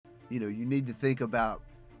you need to think about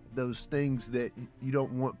those things that you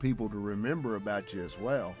don't want people to remember about you as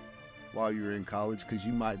well while you're in college, because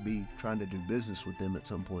you might be trying to do business with them at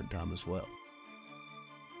some point in time as well.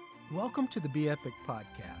 Welcome to the Be Epic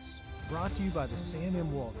podcast, brought to you by the Sam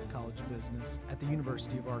M. Walton College of Business at the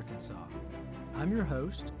University of Arkansas. I'm your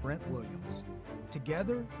host, Brent Williams.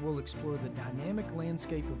 Together, we'll explore the dynamic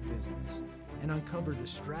landscape of business and uncover the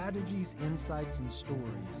strategies, insights, and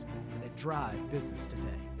stories that drive business today.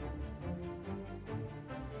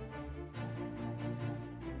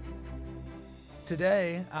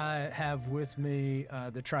 Today, I have with me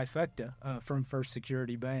the trifecta from First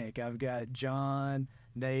Security Bank. I've got John,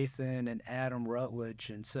 Nathan, and Adam Rutledge.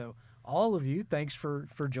 And so all of you, thanks for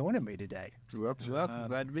joining me today. You're welcome.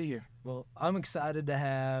 Glad to be here. Well, I'm excited to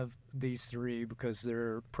have these three because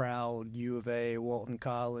they're proud U of A, Walton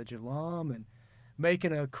College alum and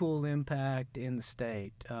making a cool impact in the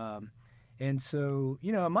state. And so,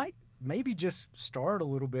 I might maybe just start a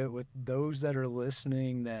little bit with those that are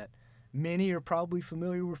listening that many are probably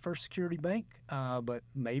familiar with First Security Bank, but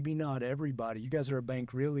maybe not everybody. You guys are a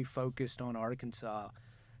bank really focused on Arkansas.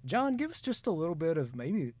 John, give us just a little bit of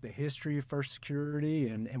maybe the history of First Security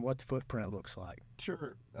and what the footprint looks like.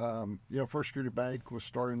 Sure. First Security Bank was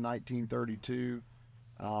started in 1932.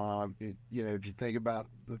 If you think about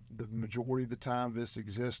the majority of the time of its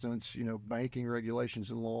existence, banking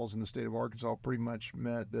regulations and laws in the state of Arkansas pretty much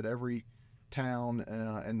meant that every town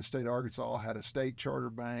in the state of Arkansas had a state charter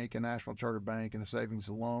bank, a national charter bank, and a savings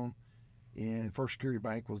and loan. And First Security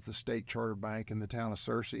Bank was the state charter bank in the town of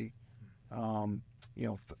Searcy. If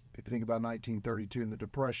you think about 1932 and the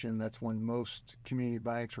Depression, that's when most community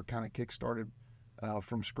banks were kind of kick-started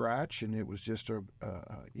from scratch, and it was just a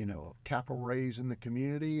capital raise in the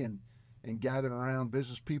community and gathering around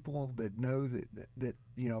business people that know that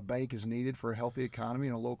a bank is needed for a healthy economy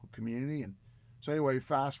in a local community. And so anyway,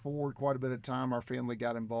 fast forward quite a bit of time, our family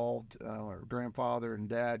got involved. Our grandfather and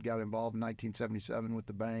dad got involved in 1977 with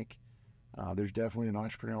the bank. There's definitely an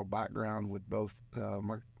entrepreneurial background with both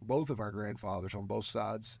of our grandfathers on both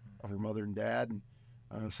sides of our mother and dad.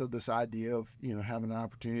 And so this idea of having an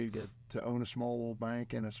opportunity to own a small little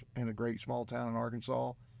bank in a great small town in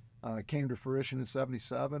Arkansas came to fruition in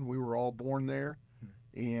 '77. We were all born there,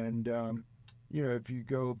 and if you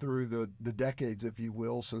go through the decades, if you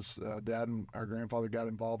will, since Dad and our grandfather got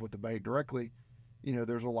involved with the bank directly,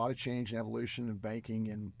 there's a lot of change and evolution in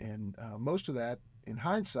banking, and most of that, in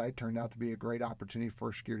hindsight, turned out to be a great opportunity for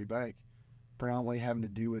First Security Bank, predominantly having to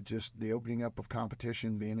do with just the opening up of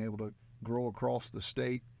competition, being able to grow across the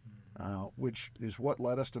state, which is what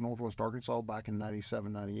led us to Northwest Arkansas back in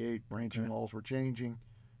 '97, '98. Branching laws were changing,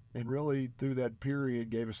 and really through that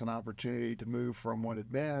period gave us an opportunity to move from what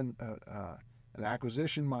had been an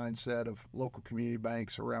acquisition mindset of local community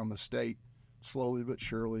banks around the state, slowly but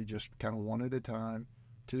surely, just kind of one at a time,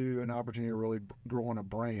 to an opportunity to really growing a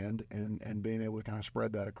brand and being able to kind of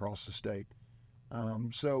spread that across the state.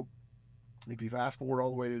 So if you fast forward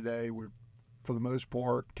all the way to today, we're, for the most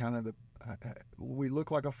part, kind of we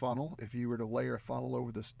look like a funnel. If you were to layer a funnel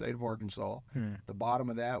over the state of Arkansas, the bottom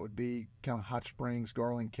of that would be kind of Hot Springs,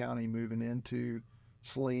 Garland County, moving into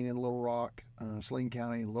Saline and Little Rock, Saline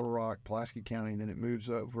County, Little Rock, Pulaski County, and then it moves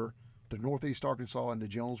over to Northeast Arkansas into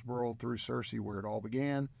Jonesboro through Searcy, where it all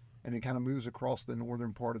began, and then kind of moves across the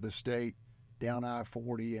northern part of the state, down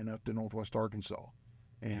I-40 and up to Northwest Arkansas.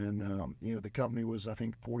 And, the company was, I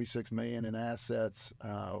think, $46 million in assets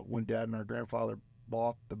when Dad and our grandfather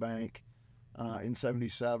bought the bank in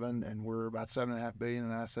 '77, and we're about $7.5 billion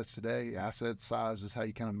in assets today. Asset size is how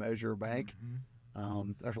you kind of measure a bank.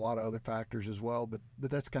 There's a lot of other factors as well, but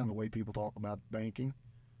that's kind of the way people talk about banking.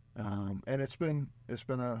 And it's been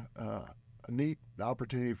a neat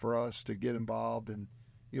opportunity for us to get involved, and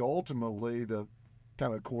ultimately the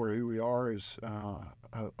kind of core of who we are is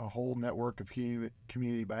a whole network of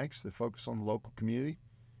community banks that focus on the local community.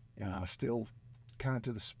 Still kind of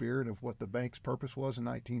to the spirit of what the bank's purpose was in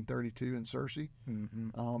 1932 in Searcy.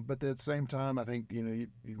 But at the same time, I think, you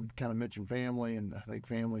kind of mentioned family, and I think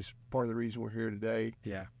family's part of the reason we're here today.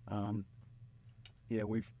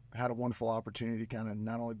 We've had a wonderful opportunity to kind of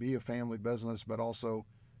not only be a family business, but also,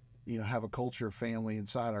 have a culture of family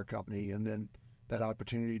inside our company. And then that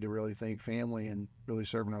opportunity to really think family and really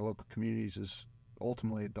serving our local communities is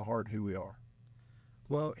ultimately at the heart of who we are.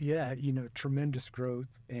 Well, tremendous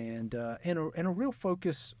growth and a real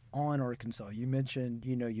focus on Arkansas. You mentioned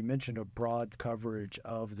a broad coverage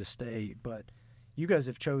of the state, but you guys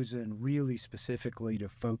have chosen really specifically to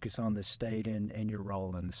focus on the state and your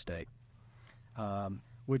role in the state,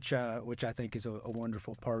 which I think is a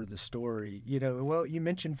wonderful part of the story. You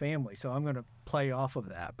mentioned family, so I'm going to play off of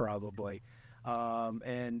that probably.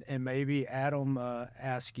 And maybe Adam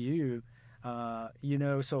ask you,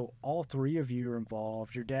 so all three of you are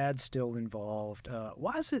involved. Your dad's still involved.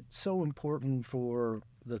 Why is it so important for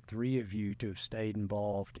the three of you to have stayed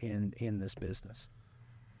involved in this business?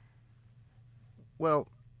 Well,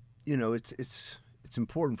 it's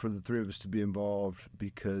important for the three of us to be involved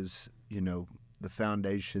because the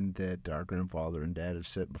foundation that our grandfather and dad have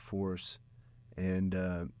set before us, and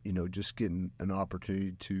just getting an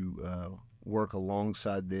opportunity to work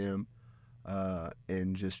alongside them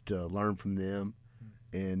and just learn from them,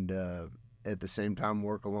 and at the same time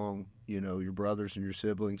work along your brothers and your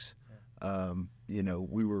siblings.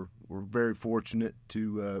 We're very fortunate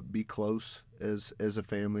to be close as a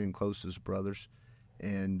family and close as brothers,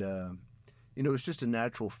 and it's just a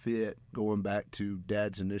natural fit going back to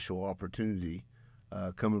Dad's initial opportunity,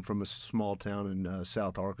 coming from a small town in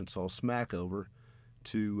South Arkansas, Smackover,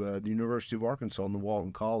 to the University of Arkansas and the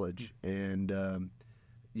Walton College. And,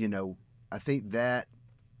 I think that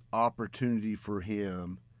opportunity for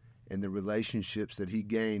him and the relationships that he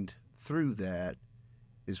gained through that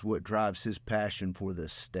is what drives his passion for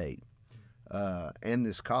this state and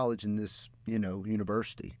this college and this,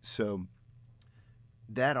 university. So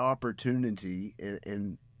that opportunity,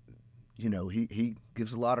 and he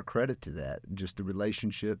gives a lot of credit to that, just the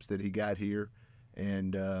relationships that he got here,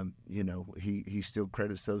 and he still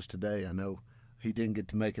credits those today. I know he didn't get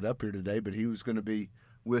to make it up here today, but he was going to be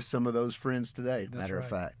with some of those friends today. That's matter right. of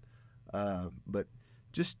fact, but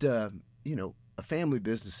just a family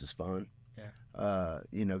business is fun. Yeah.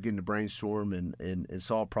 Getting to brainstorm and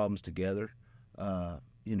solve problems together.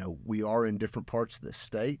 We are in different parts of the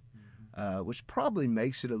state. Which probably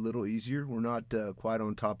makes it a little easier. We're not quite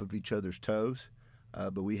on top of each other's toes,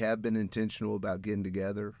 but we have been intentional about getting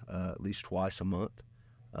together at least twice a month.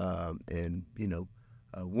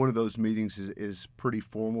 One of those meetings is pretty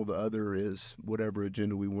formal. The other is whatever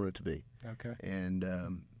agenda we want it to be. Okay. And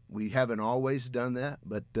we haven't always done that,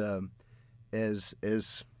 but as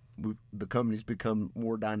the company's become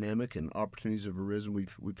more dynamic and opportunities have arisen,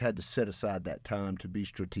 we've had to set aside that time to be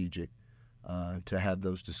strategic. To have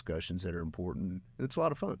those discussions that are important. It's a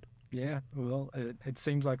lot of fun. Yeah, well, it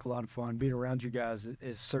seems like a lot of fun. Being around you guys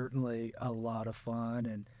is certainly a lot of fun.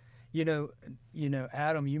 And,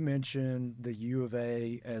 Adam, you mentioned the U of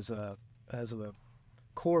A as a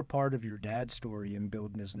core part of your dad's story in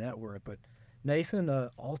building his network. But Nathan,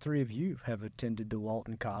 all three of you have attended the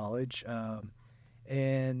Walton College,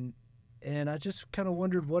 and I just kind of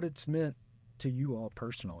wondered what it's meant to you all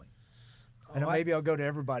personally. And maybe I'll go to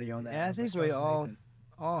everybody on that. Yeah, I think we all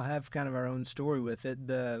have kind of our own story with it.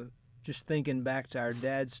 Just thinking back to our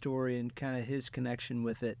dad's story and kind of his connection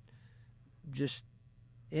with it, just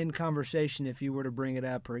in conversation, if you were to bring it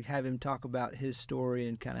up or have him talk about his story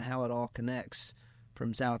and kind of how it all connects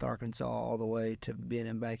from South Arkansas all the way to being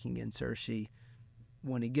in banking in Searcy,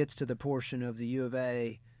 when he gets to the portion of the U of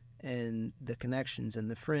A and the connections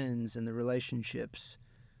and the friends and the relationships,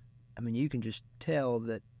 I mean, you can just tell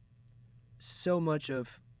that so much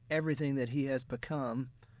of everything that he has become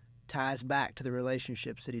ties back to the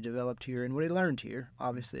relationships that he developed here and what he learned here,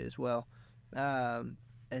 obviously, as well. And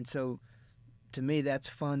so, to me, that's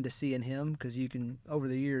fun to see in him because you can, over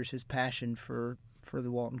the years, his passion for the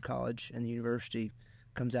Walton College and the university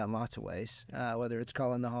comes out in lots of ways, whether it's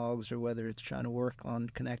calling the hogs or whether it's trying to work on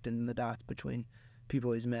connecting the dots between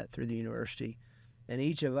people he's met through the university. And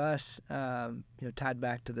each of us, tied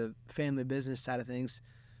back to the family business side of things,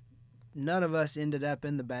 none of us ended up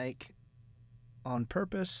in the bank on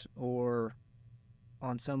purpose or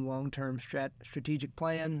on some long-term strategic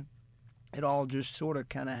plan. It all just sort of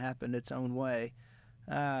kind of happened its own way.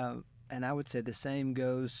 And I would say the same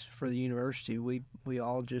goes for the university. We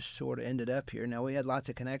all just sort of ended up here. Now, we had lots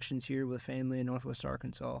of connections here with family in Northwest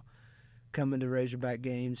Arkansas, coming to Razorback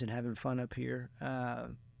games and having fun up here.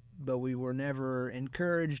 But we were never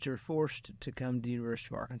encouraged or forced to come to the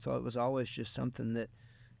University of Arkansas. It was always just something that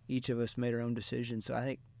each of us made our own decisions. So I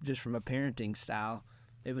think just from a parenting style,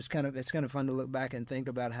 it's kind of fun to look back and think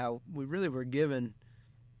about how we really were given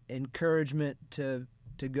encouragement to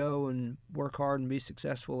go and work hard and be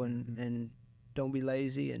successful and don't be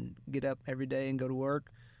lazy and get up every day and go to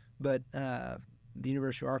work. But the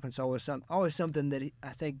University of Arkansas was always something that I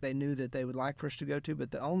think they knew that they would like for us to go to.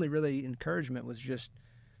 But the only really encouragement was just,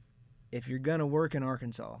 if you're going to work in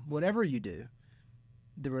Arkansas, whatever you do,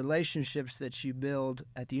 the relationships that you build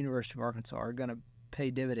at the University of Arkansas are going to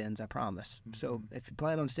pay dividends, I promise. Mm-hmm. So if you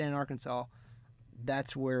plan on staying in Arkansas,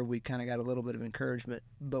 that's where we kind of got a little bit of encouragement.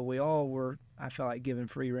 But we all were, I felt like, given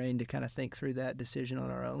free rein to kind of think through that decision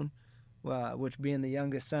on our own. which being the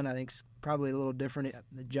youngest son, I think is probably a little different.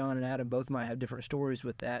 John and Adam both might have different stories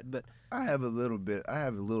with that, but I have a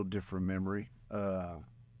little different memory,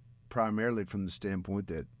 primarily from the standpoint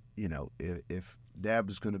that, if Dad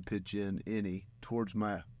was going to pitch in any towards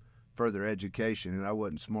my further education, and I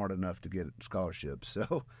wasn't smart enough to get scholarships,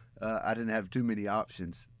 so I didn't have too many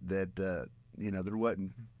options that, there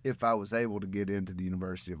wasn't, if I was able to get into the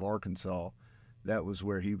University of Arkansas, that was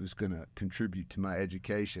where he was going to contribute to my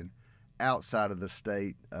education. Outside of the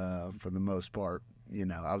state, for the most part,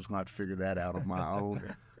 I was going to have to figure that out on my own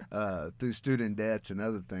through student debts and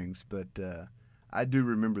other things. But I do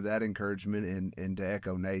remember that encouragement, and to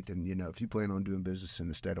echo Nathan, if you plan on doing business in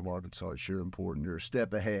the state of Arkansas, it's sure important. You're a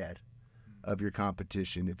step ahead of your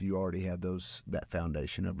competition if you already have that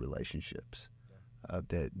foundation of relationships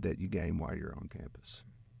that you gain while you're on campus.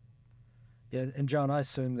 Yeah, and John, I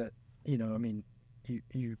assume that,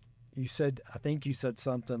 you said, I think you said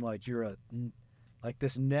something like you're like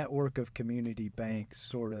this network of community banks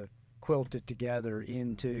sort of quilted together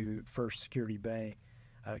into First Security Bank.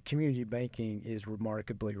 Community banking is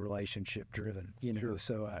remarkably relationship driven, Sure.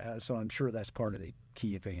 So I'm sure that's part of the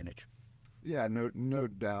key advantage. Yeah, no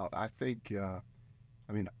doubt. I think,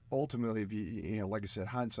 ultimately, if you like I said,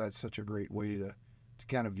 hindsight's such a great way to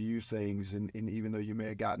kind of view things, and even though you may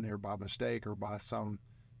have gotten there by mistake or by some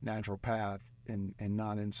natural path, and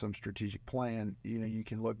not in some strategic plan, you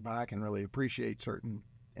can look back and really appreciate certain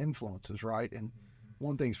influences, right? And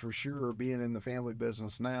one thing's for sure, being in the family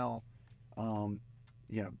business now,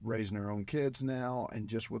 raising our own kids now, and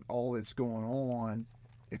just with all that's going on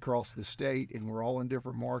across the state, and we're all in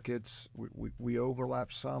different markets, we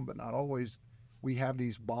overlap some, but not always. We have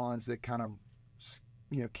these bonds that kind of,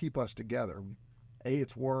 keep us together.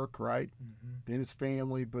 It's work, right? Mm-hmm. Then it's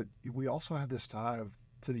family, but we also have this tie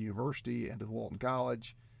to the university and to Walton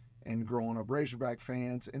College, and growing up Razorback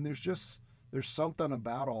fans, and there's something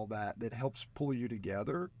about all that helps pull you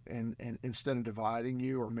together, and instead of dividing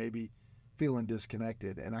you or maybe feeling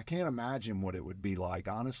disconnected. And I can't imagine what it would be like,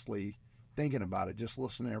 honestly, thinking about it, just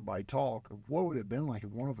listening to everybody talk. What would it have been like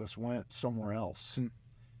if one of us went somewhere else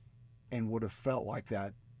and would have felt like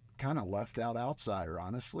that kind of left out outsider,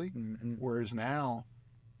 honestly? Mm-hmm. Whereas now,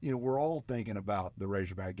 we're all thinking about the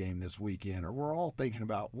Razorback game this weekend, or we're all thinking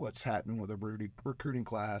about what's happening with a recruiting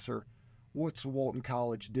class, or what's Walton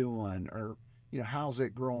College doing, or, how's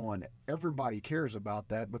it growing? Everybody cares about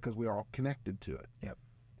that because we are all connected to it. Yep.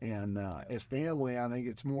 And as family, I think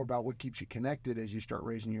it's more about what keeps you connected as you start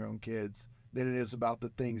raising your own kids than it is about the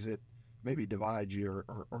things that maybe divide you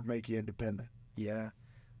or make you independent. Yeah.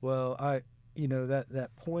 Well, that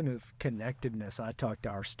point of connectedness I talk to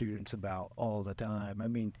our students about all the time. I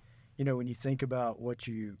mean, when you think about what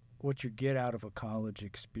you get out of a college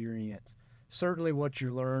experience, certainly what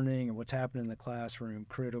you're learning and what's happening in the classroom,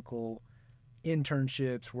 critical,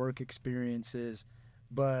 internships, work experiences,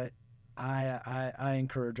 but I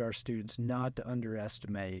encourage our students not to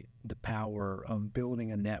underestimate the power of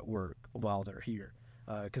building a network while they're here,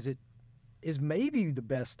 because it is maybe the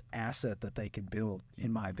best asset that they can build,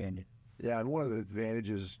 in my opinion. Yeah, and one of the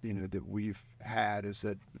advantages, that we've had is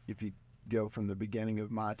that if you go from the beginning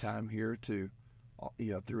of my time here to,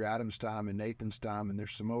 through Adam's time and Nathan's time, and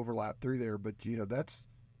there's some overlap through there, but that's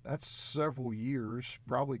several years,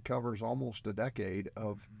 probably covers almost a decade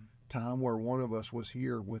of time where one of us was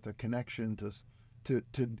here with a connection to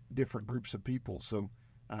different groups of people. So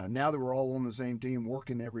now that we're all on the same team,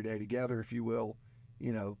 working every day together, if you will,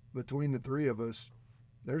 between the three of us,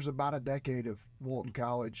 there's about a decade of Walton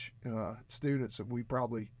College students that we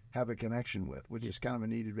probably have a connection with, which is kind of a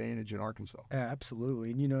neat advantage in Arkansas.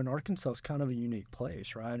 Absolutely. And, and Arkansas is kind of a unique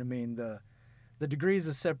place, right? I mean, the degrees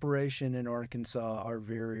of separation in Arkansas are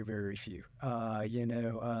very, very few.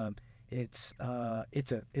 It's a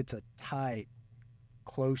tight,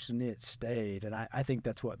 close-knit state, and I think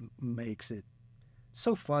that's what makes it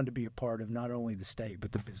so fun to be a part of not only the state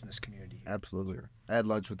but the business community. Absolutely. I had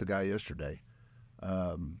lunch with the guy yesterday.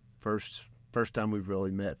 First time we've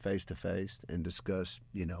really met face to face and discussed,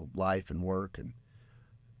 life and work and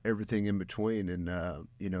everything in between. And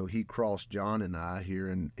he crossed John and I here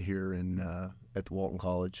at the Walton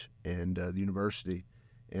College and the university,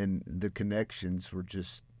 and the connections were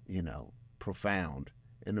just profound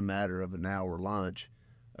in a matter of an hour lunch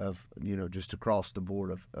of just across the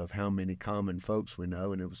board of how many common folks we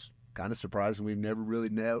know. And it was kind of surprising. We've never really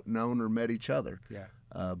known or met each other. Yeah.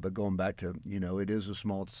 But going back to, it is a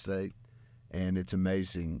small state, and it's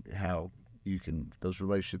amazing how those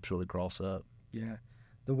relationships really cross up. Yeah.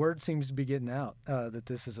 The word seems to be getting out that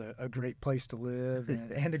this is a great place to live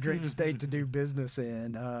and a great state to do business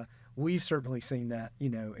in. We've certainly seen that,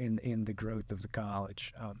 in the growth of the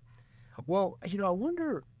college. Well, I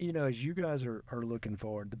wonder, as you guys are looking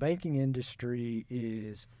forward, the banking industry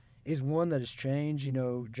is one that has changed.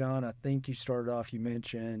 John, I think you started off, you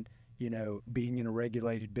mentioned, being in a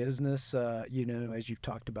regulated business, as you've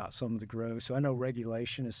talked about some of the growth. So I know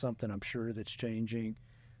regulation is something I'm sure that's changing.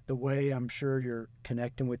 The way I'm sure you're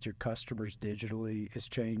connecting with your customers digitally is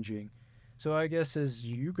changing. So I guess as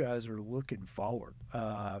you guys are looking forward,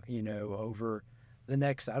 over the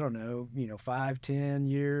next, I don't know, 5, 10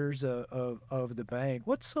 years of the bank,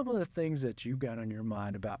 what's some of the things that you got on your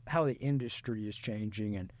mind about how the industry is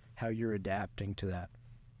changing and how you're adapting to that?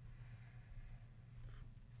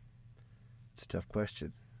 It's a tough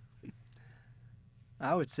question.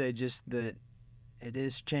 I would say just that it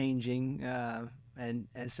is changing, and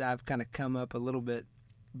as I've kind of come up a little bit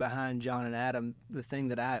behind John and Adam, the thing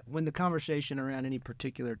that when the conversation around any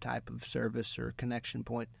particular type of service or connection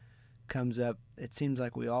point comes up, it seems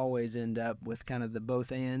like we always end up with kind of the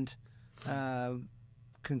both and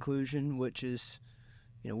conclusion, which is,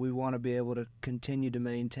 we want to be able to continue to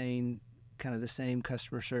maintain kind of the same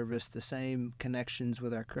customer service, the same connections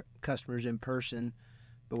with our customers in person,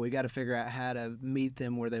 but we got to figure out how to meet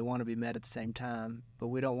them where they want to be met at the same time. But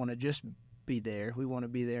we don't want to just be there. We want to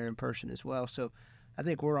be there in person as well. So I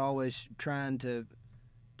think we're always trying to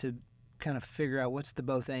kind of figure out what's the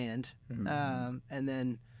both and. And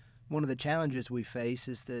then one of the challenges we face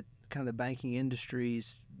is that kind of the banking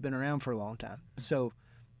industry's been around for a long time. So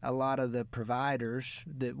a lot of the providers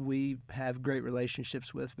that we have great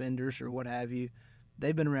relationships with, vendors or what have you,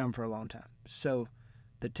 they've been around for a long time. So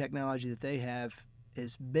the technology that they have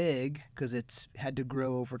is big because it's had to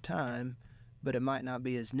grow over time, but it might not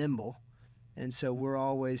be as nimble. And so we're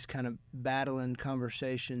always kind of battling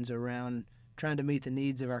conversations around trying to meet the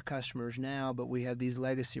needs of our customers now, but we have these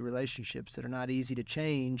legacy relationships that are not easy to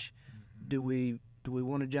change. Do we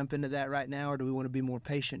want to jump into that right now, or do we want to be more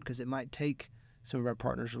patient because it might take some of our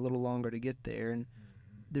partners a little longer to get there? And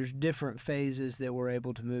there's different phases that we're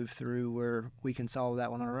able to move through where we can solve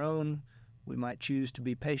that one on our own. We might choose to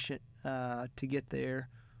be patient to get there,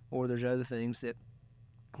 or there's other things that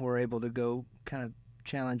we're able to go kind of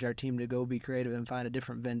challenge our team to go be creative and find a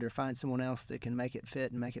different vendor, find someone else that can make it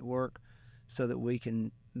fit and make it work so that we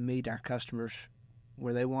can meet our customers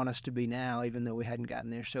where they want us to be now, even though we hadn't gotten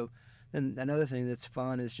there. So then another thing that's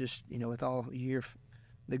fun is just, with all you hear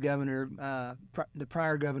the governor, the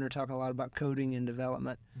prior governor talking a lot about coding and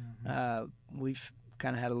development. We've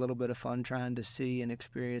kind of had a little bit of fun trying to see and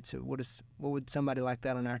experience it. What would somebody like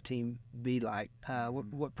that on our team be like?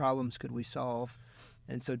 What problems could we solve?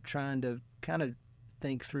 And so trying to kind of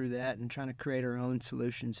think through that and trying to create our own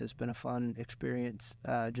solutions has been a fun experience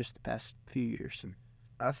just the past few years.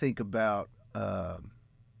 I think about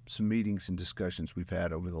some meetings and discussions we've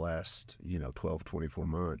had over the last 12, 24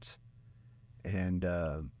 months, and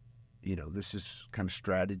this is kind of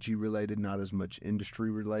strategy related, not as much industry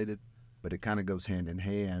related, but it kind of goes hand in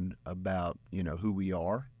hand about who we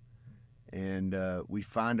are, and we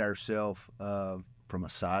find ourselves from a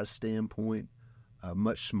size standpoint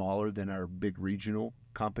much smaller than our big regional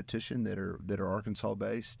competition that are Arkansas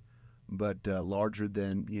based, but larger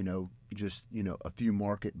than just a few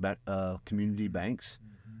market community banks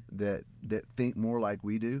that think more like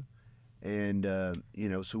we do, and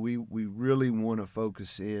so we really want to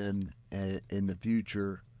focus in the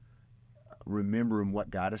future, remembering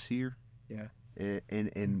what got us here,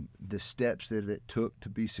 and the steps that it took to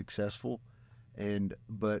be successful,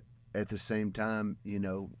 but at the same time,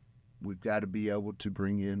 we've got to be able to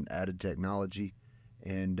bring in added technology,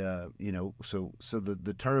 and so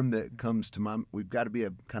the term that comes to mind, we've got to be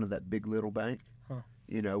a kind of that big little bank.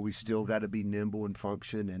 We still got to be nimble and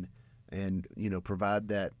function and provide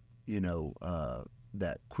that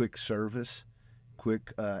that quick service,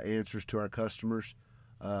 quick answers to our customers,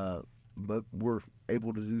 but we're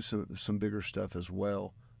able to do some bigger stuff as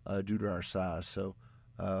well due to our size. So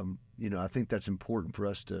I think that's important for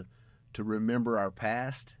us to remember our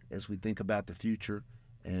past as we think about the future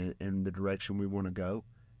and the direction we want to go.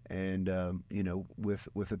 And with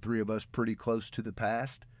the three of us pretty close to the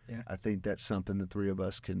past, I think that's something the three of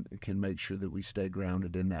us can make sure that we stay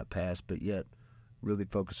grounded in that past, but yet really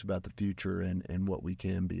focus about the future and what we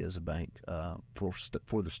can be as a bank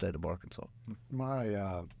for the state of Arkansas.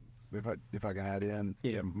 My if I can add in,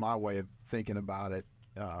 my way of thinking about it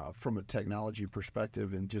from a technology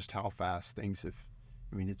perspective and just how fast things have,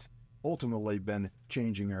 it's ultimately been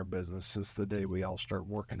changing our business since the day we all start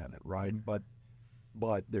working in it, right?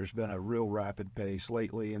 But there's been a real rapid pace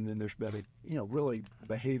lately, and then there's been really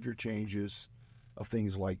behavior changes of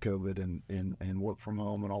things like COVID and work from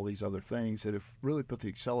home and all these other things that have really put the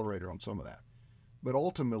accelerator on some of that. But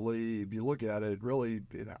ultimately, if you look at it, really,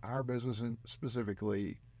 in our business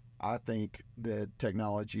specifically, I think that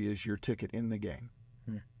technology is your ticket in the game,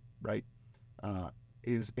 right?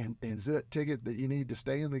 Is that ticket that you need to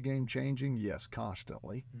stay in the game changing? Yes,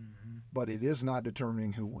 constantly. But it is not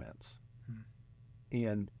determining who wins.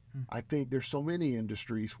 And I think there's so many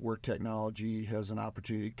industries where technology has an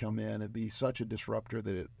opportunity to come in and be such a disruptor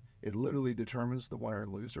that it literally determines the winner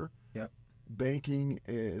and loser. Yep. Banking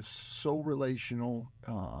is so relational.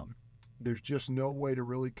 There's just no way to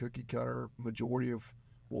really cookie cutter majority of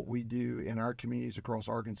what we do in our communities across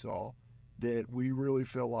Arkansas, that we really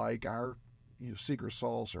feel like our secret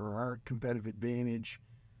sauce or our competitive advantage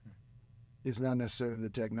is not necessarily the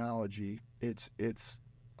technology. It's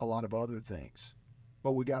a lot of other things.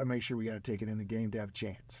 But we got to make sure we got to take it in the game to have a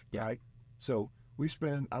chance, right? So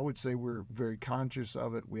I would say we're very conscious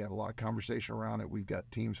of it. We have a lot of conversation around it. We've got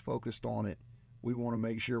teams focused on it. We want to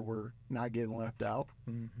make sure we're not getting left out.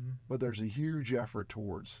 But there's a huge effort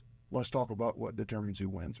towards, let's talk about what determines who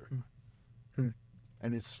wins. And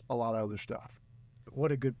it's a lot of other stuff.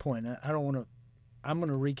 What a good point. I'm going to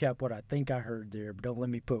recap what I think I heard there, but don't let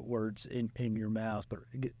me put words in your mouth, but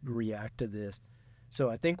react to this. So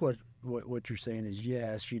I think what you're saying is,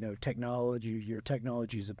 yes, your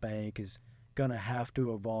technology as a bank is going to have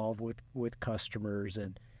to evolve with customers,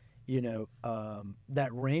 and that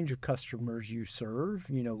range of customers you serve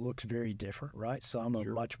looks very different, right? Some are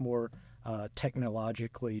much more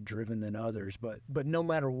technologically driven than others, but no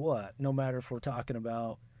matter if we're talking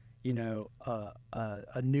about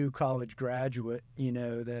a new college graduate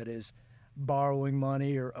that is borrowing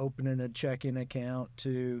money or opening a checking account,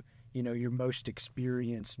 to your most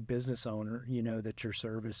experienced business owner that you're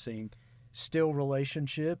servicing, still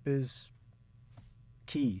relationship is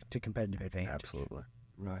key to competitive advantage. Absolutely.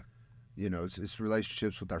 Right. It's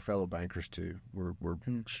relationships with our fellow bankers too. We're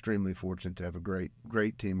extremely fortunate to have a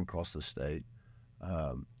great team across the state.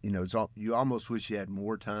 You almost wish you had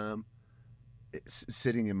more time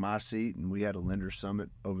sitting in my seat, and we had a lender summit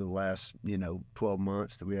over the last 12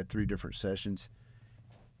 months that we had 3 different sessions.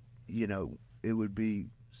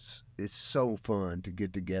 It's so fun to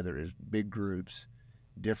get together as big groups,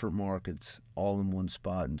 different markets, all in one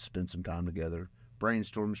spot and spend some time together,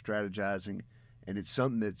 brainstorm, strategizing. And it's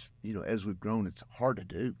something that's, as we've grown, it's hard to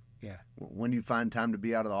do. Yeah. When you find time to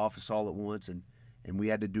be out of the office all at once, and we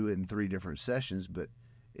had to do it in 3 different sessions, but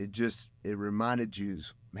it reminded you,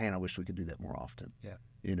 man, I wish we could do that more often. Yeah.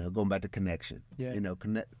 Going back to connection. Yeah.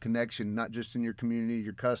 Connection, not just in your community,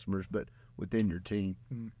 your customers, but within your team.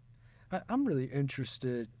 I'm really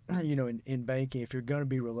interested, in banking. If you're going to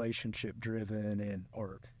be relationship driven,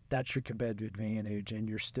 or that's your competitive advantage, and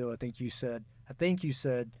you're still, I think you said,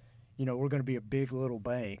 we're going to be a big little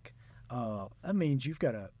bank. That means you've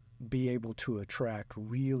got to be able to attract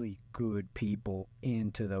really good people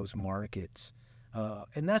into those markets,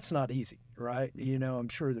 and that's not easy, right? I'm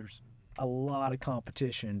sure there's a lot of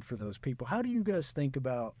competition for those people. How do you guys think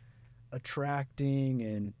about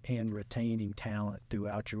attracting and retaining talent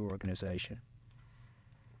throughout your organization?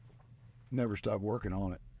 Never stop working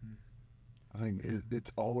on it. I think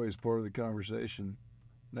it's always part of the conversation.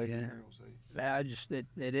 It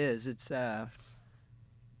is. It's. I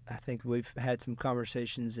think we've had some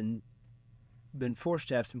conversations and been forced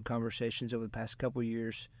to have some conversations over the past couple of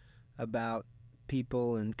years about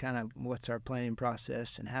people and kind of what's our planning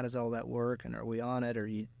process and how does all that work, and are we on it? Are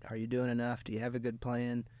you doing enough? Do you have a good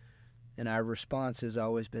plan? And our response has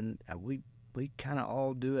always been, we kind of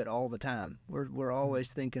all do it all the time. We're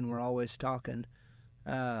always thinking, we're always talking.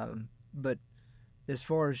 But as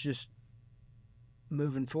far as just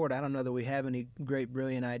moving forward, I don't know that we have any great,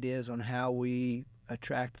 brilliant ideas on how we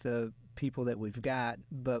attract the people that we've got,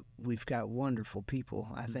 but we've got wonderful people.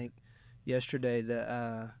 I think yesterday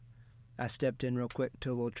I stepped in real quick to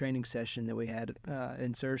a little training session that we had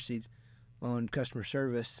in Searcy on customer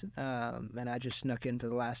service, and I just snuck in for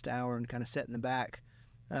the last hour and kind of sat in the back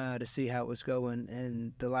to see how it was going.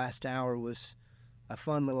 And the last hour was a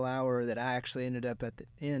fun little hour that I actually ended up at the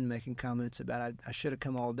end making comments about I should have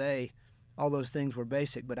come all day. All those things were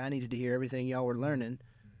basic, but I needed to hear everything y'all were learning.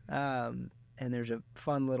 And there's a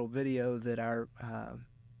fun little video that our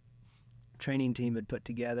training team had put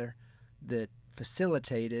together that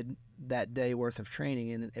facilitated that day worth of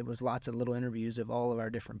training, and it was lots of little interviews of all of our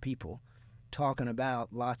different people talking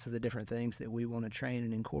about lots of the different things that we want to train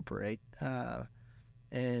and incorporate.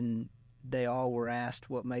 And they all were asked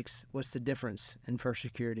what's the difference in First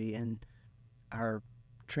Security, and our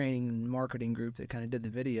training and marketing group that kind of did the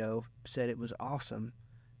video said it was awesome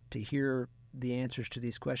to hear the answers to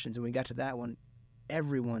these questions. And we got to that one,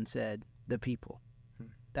 everyone said the people.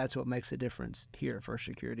 That's what makes a difference here at First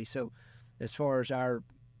Security. So as far as our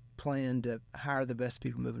plan to hire the best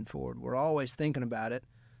people moving forward. We're always thinking about it,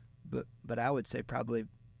 but I would say probably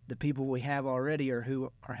the people we have already are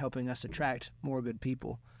who are helping us attract more good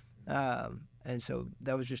people. And so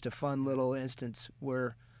that was just a fun little instance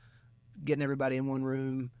where getting everybody in one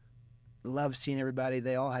room, love seeing everybody.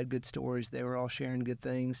 They all had good stories. They were all sharing good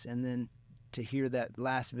things. And then to hear that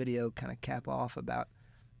last video kind of cap off about,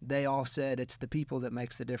 they all said it's the people that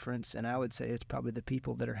makes the difference. And I would say it's probably the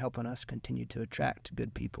people that are helping us continue to attract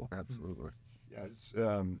good people. Absolutely.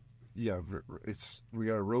 Yeah,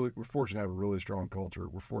 we're fortunate to have a really strong culture.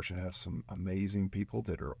 We're fortunate to have some amazing people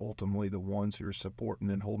that are ultimately the ones who are supporting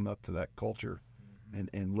and holding up to that culture,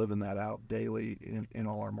 and living that out daily in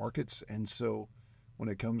all our markets. And so when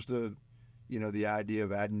it comes to, the idea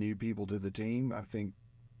of adding new people to the team, I think,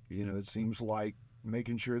 it seems like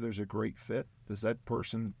making sure there's a great fit. Does that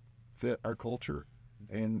person fit our culture?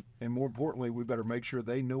 And more importantly, we better make sure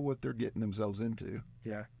they know what they're getting themselves into.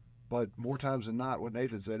 Yeah. But more times than not, what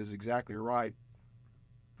Nathan said is exactly right.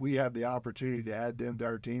 We have the opportunity to add them to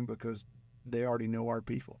our team because they already know our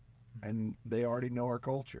people and they already know our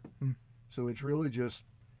culture. So it's really just,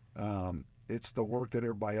 it's the work that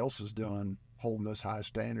everybody else has done, holding this high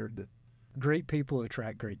standard. That Great people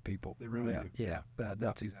attract great people. they really do. Yeah,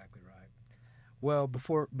 that's exactly right. Well,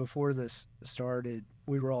 before this started,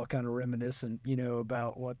 we were all kind of reminiscent,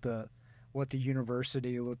 about what the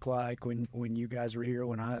university looked like when you guys were here,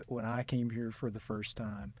 when I came here for the first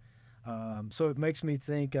time. So it makes me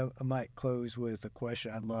think I might close with a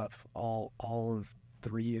question I'd love all of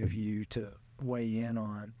three of you to weigh in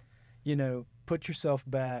on. Put yourself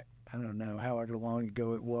back, I don't know, however long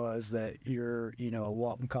ago it was that you're, a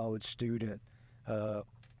Walton College student,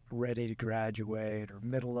 ready to graduate, or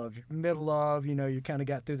middle of, you kind of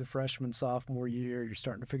got through the freshman, sophomore year, you're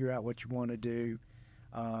starting to figure out what you want to do.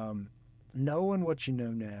 Knowing what you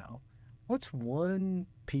know now, what's one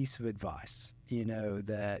piece of advice,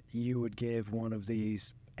 that you would give one of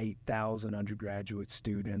these 8,000 undergraduate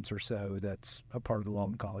students or so that's a part of the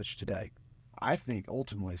Walton College today? I think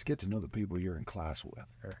ultimately it's get to know the people you're in class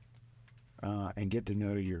with, and get to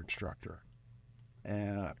know your instructor.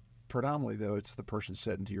 Predominantly, though, it's the person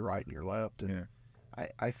sitting to your right and your left. And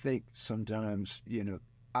I think sometimes,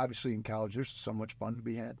 obviously in college there's so much fun to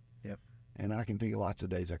be had. Yep. And I can think of lots of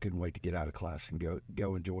days I couldn't wait to get out of class and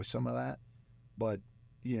go enjoy some of that. But,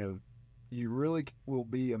 you really will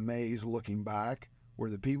be amazed looking back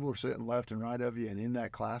where the people are sitting left and right of you and in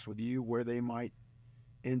that class with you, where they might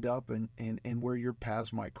end up and where your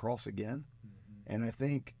paths might cross again. And I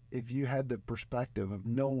think if you had the perspective of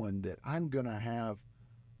knowing that I'm going to have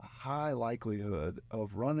a high likelihood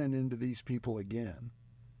of running into these people again,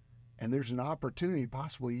 and there's an opportunity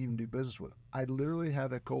possibly even do business with them. I literally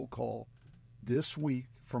had a cold call this week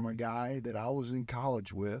from a guy that I was in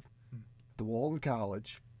college with at the Walton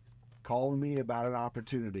College, calling me about an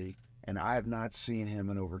opportunity, and I have not seen him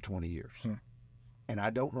in over 20 years. And I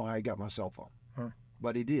don't know how he got my cell phone,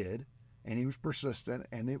 but he did, and he was persistent,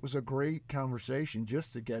 and it was a great conversation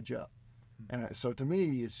just to catch up. And so to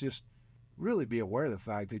me, it's just really be aware of the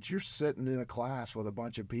fact that you're sitting in a class with a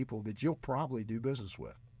bunch of people that you'll probably do business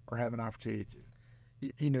with or have an opportunity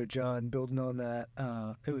to. John, building on that,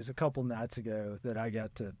 it was a couple nights ago that I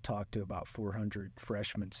got to talk to about 400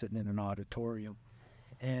 freshmen sitting in an auditorium.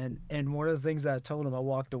 And one of the things that I told them, I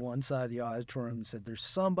walked to one side of the auditorium and said, there's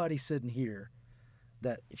somebody sitting here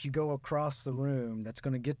that if you go across the room, that's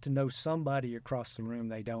going to get to know somebody across the room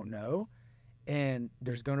they don't know. And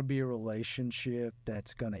there's going to be a relationship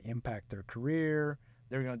that's going to impact their career.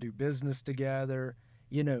 They're going to do business together.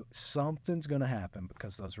 Something's going to happen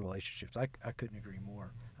because of those relationships. I couldn't agree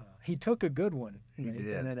more. He took a good one,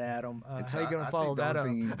 Nathan and Adam. How are you going to follow that up? The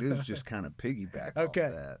only thing you can do is just kind of piggyback off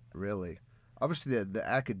that, really. Obviously, the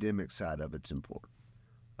academic side of it's important.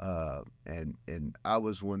 And I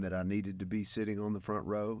was one that I needed to be sitting on the front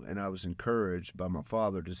row, and I was encouraged by my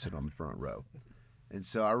father to sit on the front row. And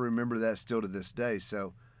so I remember that still to this day.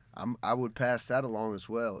 So I would pass that along as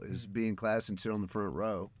well, is be in class and sit on the front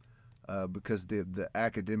row, because the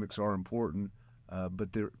academics are important,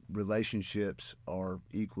 but the relationships are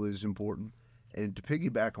equally as important. And to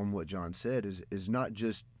piggyback on what John said is not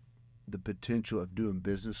just the potential of doing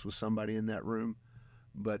business with somebody in that room,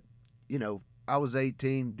 but, I was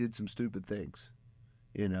 18, did some stupid things.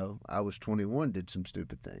 I was 21, did some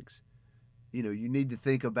stupid things. You need to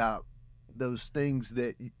think about those things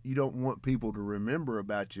that you don't want people to remember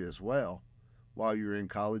about you as well while you're in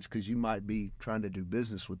college, because you might be trying to do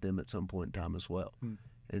business with them at some point in time as well.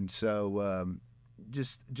 And so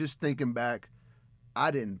just thinking back,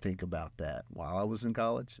 I didn't think about that while I was in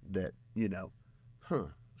college, that,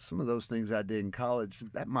 some of those things I did in college,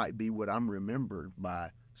 that might be what I'm remembered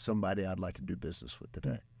by somebody I'd like to do business with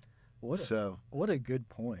today. What a good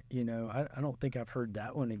point. You know, I don't think I've heard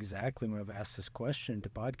that one exactly when I've asked this question to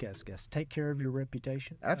podcast guests. Take care of your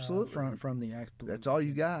reputation. Absolutely. From the absolute. That's all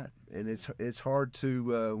you got, and it's hard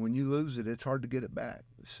to when you lose it, it's hard to get it back.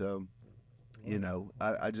 So, you know,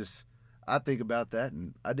 I think about that,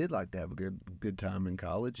 and I did like to have a good time in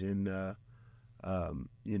college, and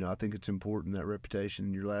you know, I think it's important that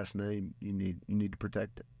reputation, your last name, you need to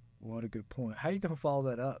protect it. What a good point. How you gonna follow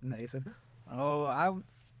that up, Nathan? Oh,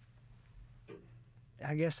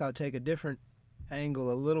 I guess I'll take a different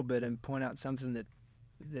angle a little bit and point out something that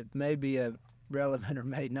may be relevant or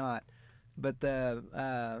may not. But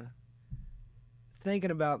thinking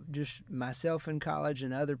about just myself in college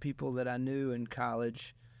and other people that I knew in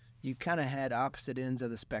college, you kind of had opposite ends of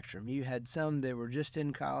the spectrum. You had some that were just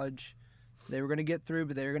in college. They were going to get through,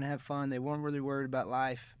 but they were going to have fun. They weren't really worried about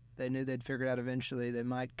life. They knew they'd figure it out eventually. They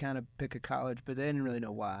might kind of pick a college, but they didn't really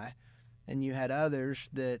know why. And you had others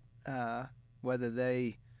that whether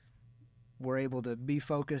they were able to be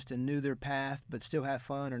focused and knew their path but still have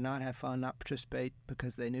fun or not have fun, not participate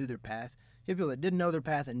because they knew their path. People that didn't know their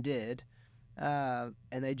path and did, and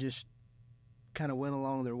they just kind of went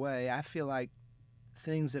along their way. I feel like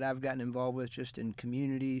things that I've gotten involved with just in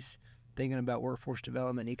communities, thinking about workforce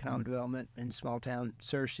development, economic development in small town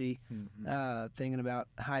Searcy, thinking about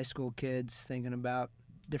high school kids, thinking about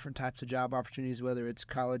different types of job opportunities, whether it's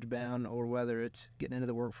college bound or whether it's getting into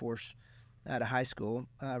the workforce out of high school.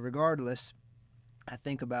 Regardless, I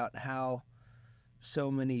think about how so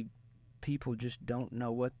many people just don't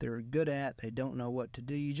know what they're good at. They don't know what to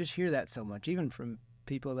do. You just hear that so much, even from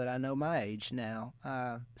people that I know my age now.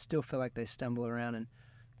 Still feel like they stumble around. And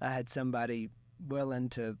I had somebody well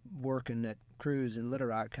into working at Cruise in Little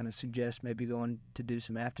Rock kind of suggest maybe going to do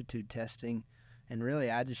some aptitude testing. And really,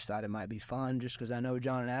 I just thought it might be fun just because I know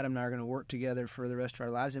John and Adam and I are going to work together for the rest of our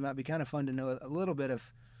lives. It might be kind of fun to know a little bit of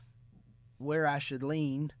where I should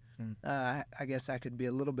lean. I guess I could be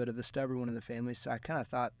a little bit of the stubborn one in the family, so I kind of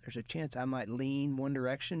thought there's a chance I might lean one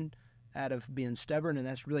direction out of being stubborn, and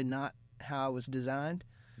that's really not how I was designed.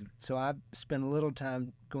 So I spent a little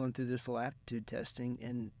time going through this little aptitude testing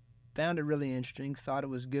and found it really interesting, thought it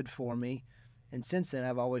was good for me. And since then,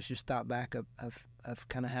 I've always just thought back of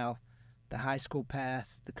kind of how the high school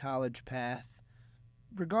path, the college path,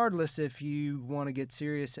 regardless if you want to get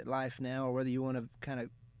serious at life now or whether you want to kind of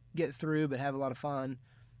get through but have a lot of fun,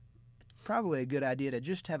 it's probably a good idea to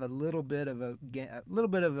just have a little bit of a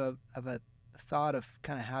thought of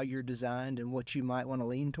kind of how you're designed and what you might want to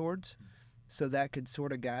lean towards, so that could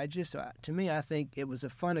sort of guide you. So to me, I think it was a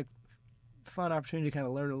fun opportunity to kind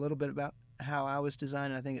of learn a little bit about how I was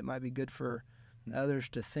designed. I think it might be good for others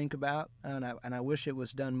to think about, and I wish it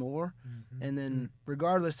was done more. And then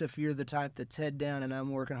regardless if you're the type that's head down and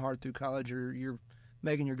I'm working hard through college, or you're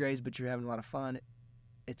making your grades but you're having a lot of fun,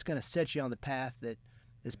 it's going to set you on the path that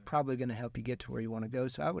is probably going to help you get to where you want to go.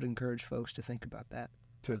 So I would encourage folks to think about that.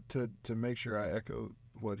 To make sure I echo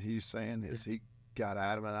what he's saying is he got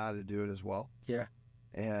Adam and I to do it as well. Yeah.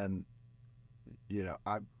 And, you know,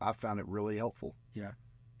 I found it really helpful. Yeah.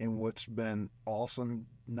 And what's been awesome,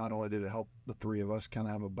 not only did it help the three of us kind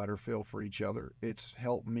of have a better feel for each other, it's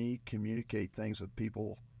helped me communicate things with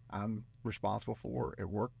people I'm responsible for at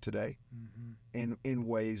work today in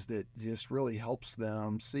ways that just really helps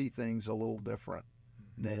them see things a little different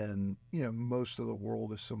than, you know, most of the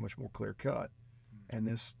world is so much more clear cut. And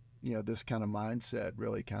this, you know, this kind of mindset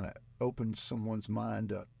really kind of opens someone's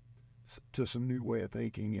mind to some new way of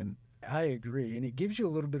thinking. And I agree, and it gives you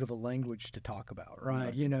a little bit of a language to talk about,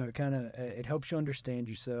 right? You know, it helps you understand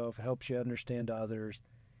yourself, it helps you understand others,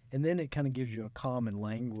 and then it kind of gives you a common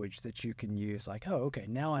language that you can use. Like, oh, okay,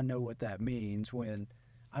 now I know what that means when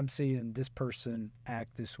I'm seeing this person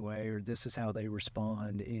act this way, or this is how they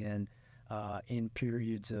respond in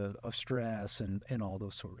periods of stress and all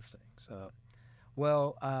those sort of things.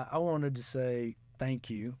 Well, I wanted to say thank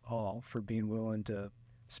you all for being willing to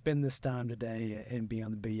spend this time today and be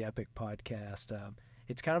on the Be Epic podcast.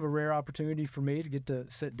 It's kind of a rare opportunity for me to get to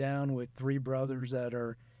sit down with three brothers that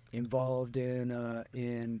are involved in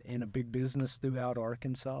a big business throughout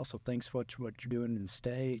Arkansas. So thanks for what you're doing in the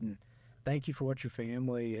state, and thank you for what your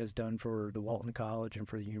family has done for the Walton College and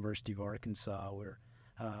for the University of Arkansas.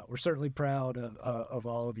 We're certainly proud of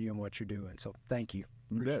all of you and what you're doing. So thank you.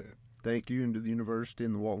 You bet. Thank you, and to the university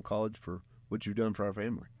and the Walton College for what you've done for our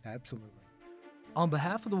family. Absolutely. On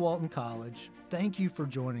behalf of the Walton College, thank you for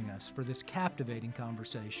joining us for this captivating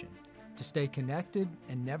conversation. To stay connected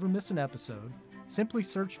and never miss an episode, simply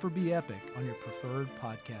search for Be Epic on your preferred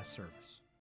podcast service.